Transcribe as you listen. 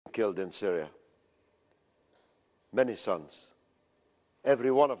killed in Syria. Many sons.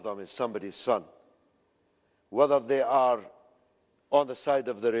 Every one of them is somebody's son. Whether they are on the side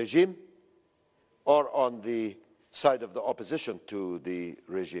of the regime or on the side of the opposition to the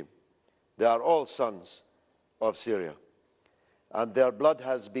regime. They are all sons of Syria. And their blood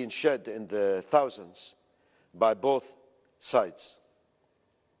has been shed in the thousands by both sides.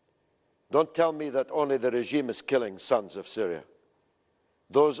 Don't tell me that only the regime is killing sons of Syria.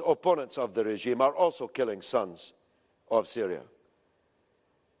 Those opponents of the regime are also killing sons of Syria.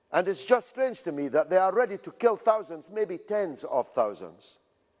 And it's just strange to me that they are ready to kill thousands, maybe tens of thousands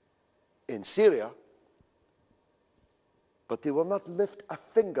in Syria, but they will not lift a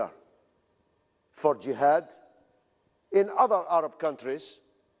finger for jihad in other Arab countries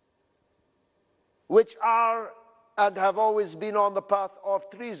which are and have always been on the path of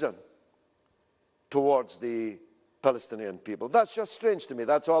treason towards the Palestinian people. That's just strange to me.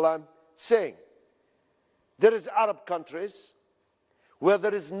 That's all I'm saying. There is Arab countries where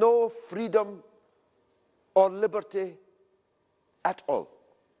there is no freedom or liberty at all,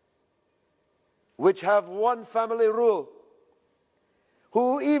 which have one family rule,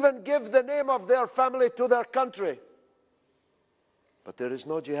 who even give the name of their family to their country. But there is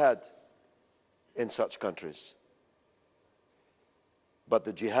no jihad in such countries. But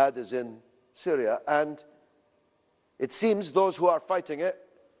the jihad is in Syria, and it seems those who are fighting it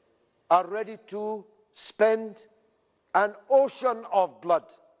are ready to spend an ocean of blood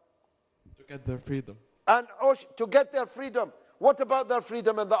to get their freedom. To get their freedom. What about their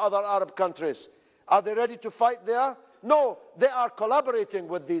freedom in the other Arab countries? Are they ready to fight there? No, they are collaborating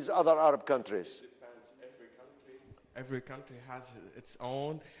with these other Arab countries. It depends. Every country has its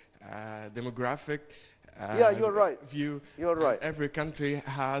own demographic you're right. view. You're right. Every country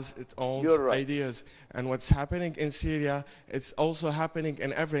has its own right. ideas. And what's happening in Syria, it's also happening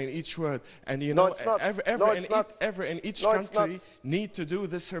in each world. And you No, know, it's not. every in each country need to do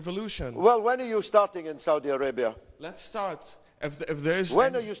this revolution. Well, when are you starting in Saudi Arabia? Let's start. If there is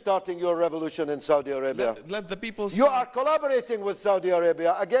when are you starting your revolution in Saudi Arabia? Let the people start. You are collaborating with Saudi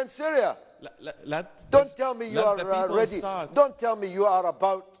Arabia against Syria. Don't tell me you are ready. Start. Don't tell me you are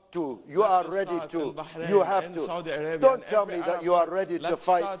about to. You are ready to. You have to. Saudi Arabia, don't tell me that you are ready to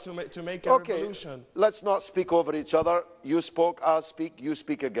fight. Let's start to make a revolution. Let's not speak over each other. You spoke, I'll speak, you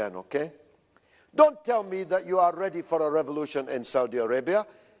speak again, okay? Don't tell me that you are ready for a revolution in Saudi Arabia.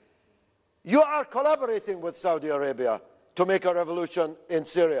 You are collaborating with Saudi Arabia to make a revolution in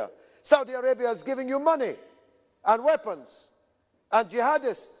Syria. Saudi Arabia is giving you money and weapons and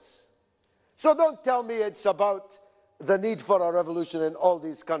jihadists. So don't tell me it's about the need for a revolution in all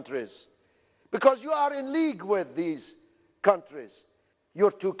these countries, because you are in league with these countries.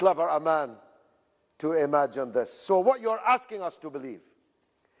 You're too clever a man to imagine this. So what you're asking us to believe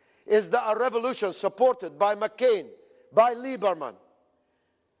is that a revolution supported by McCain, by Lieberman,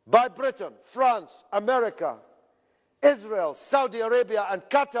 by Britain, France, America, Israel, Saudi Arabia, and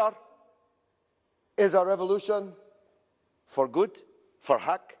Qatar is a revolution for good, for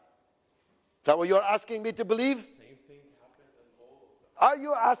haq? Is that what you're asking me to believe? Same thing happened in all of them. Are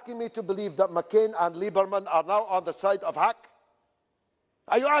you asking me to believe that McCain and Lieberman are now on the side of haq?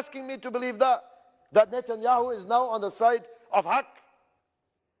 Are you asking me to believe that? That Netanyahu is now on the side of haq?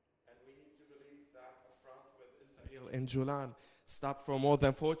 And we need to believe that a front with Israel in Julan stopped for more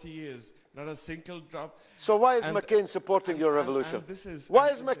than 40 years. Not a single drop. So why is McCain supporting your revolution? Why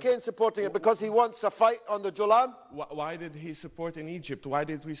is McCain supporting it? Because he wants a fight on the Julan? Why did he support in Egypt? Why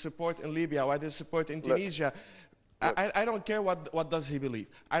did we support in Libya? Why did he support in Tunisia? I don't care what does he believe.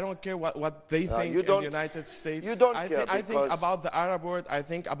 I don't care what they think in the United States. You don't care. I think about the Arab world. I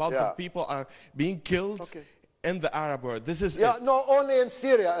think about the people are being killed in the Arab world. This is it. No, only in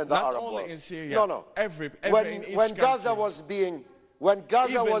Syria in the Arab world. Not only in Syria. No. When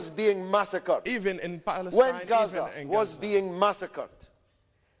Gaza was being massacred, even in Palestine, when Gaza was being massacred,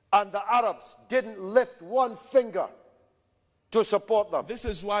 and the Arabs didn't lift one finger to support them. This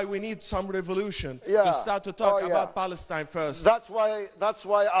is why we need some revolution to start to talk about Palestine first. That's why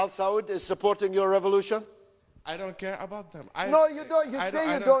Al Saud is supporting your revolution? I don't care about them. No, you don't. You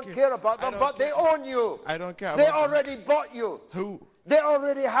say you don't care about them, but they own you. I don't care about them. They already bought you. Who? They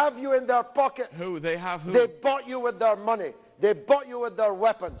already have you in their pocket. Who? They have who? They bought you with their money. They bought you with their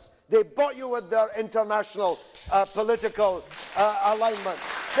weapons. They bought you with their international political alignment.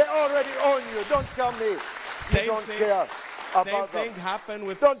 They already own you. Don't tell me you don't care about them. Same thing happened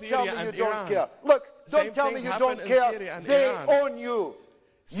with Syria and Iran. Don't tell me you don't care. Look, don't tell me you don't care. They own you.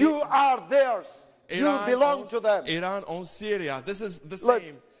 You are theirs. You belong to them. Iran owns Syria. This is the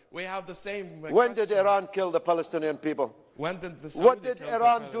same. We have the same. When did Iran kill the Palestinian people? When did the What did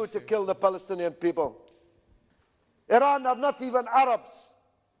Iran do to kill the Palestinian people? Iran are not even Arabs,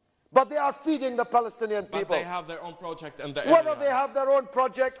 but they are feeding the Palestinian people. But they have their own project in the area. Whether they have their own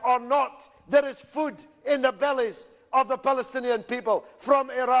project or not, there is food in the bellies of the Palestinian people from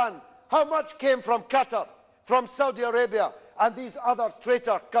Iran. How much came from Qatar, from Saudi Arabia, and these other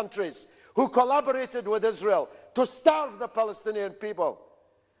traitor countries who collaborated with Israel to starve the Palestinian people?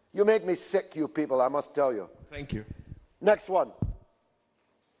 You make me sick, you people, I must tell you. Thank you. Next one.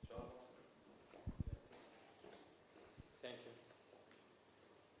 Thank you.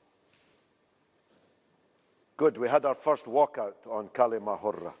 Good, we had our first walkout on Kalima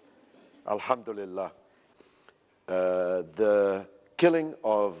Hurra. Alhamdulillah. The killing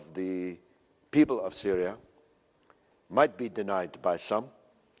of the people of Syria might be denied by some.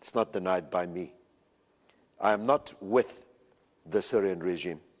 It's not denied by me. I am not with the Syrian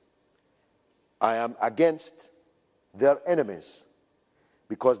regime. I am against their enemies,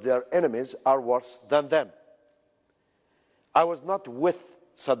 because their enemies are worse than them. I was not with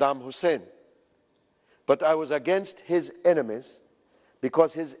Saddam Hussein, but I was against his enemies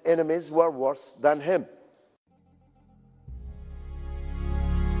because his enemies were worse than him.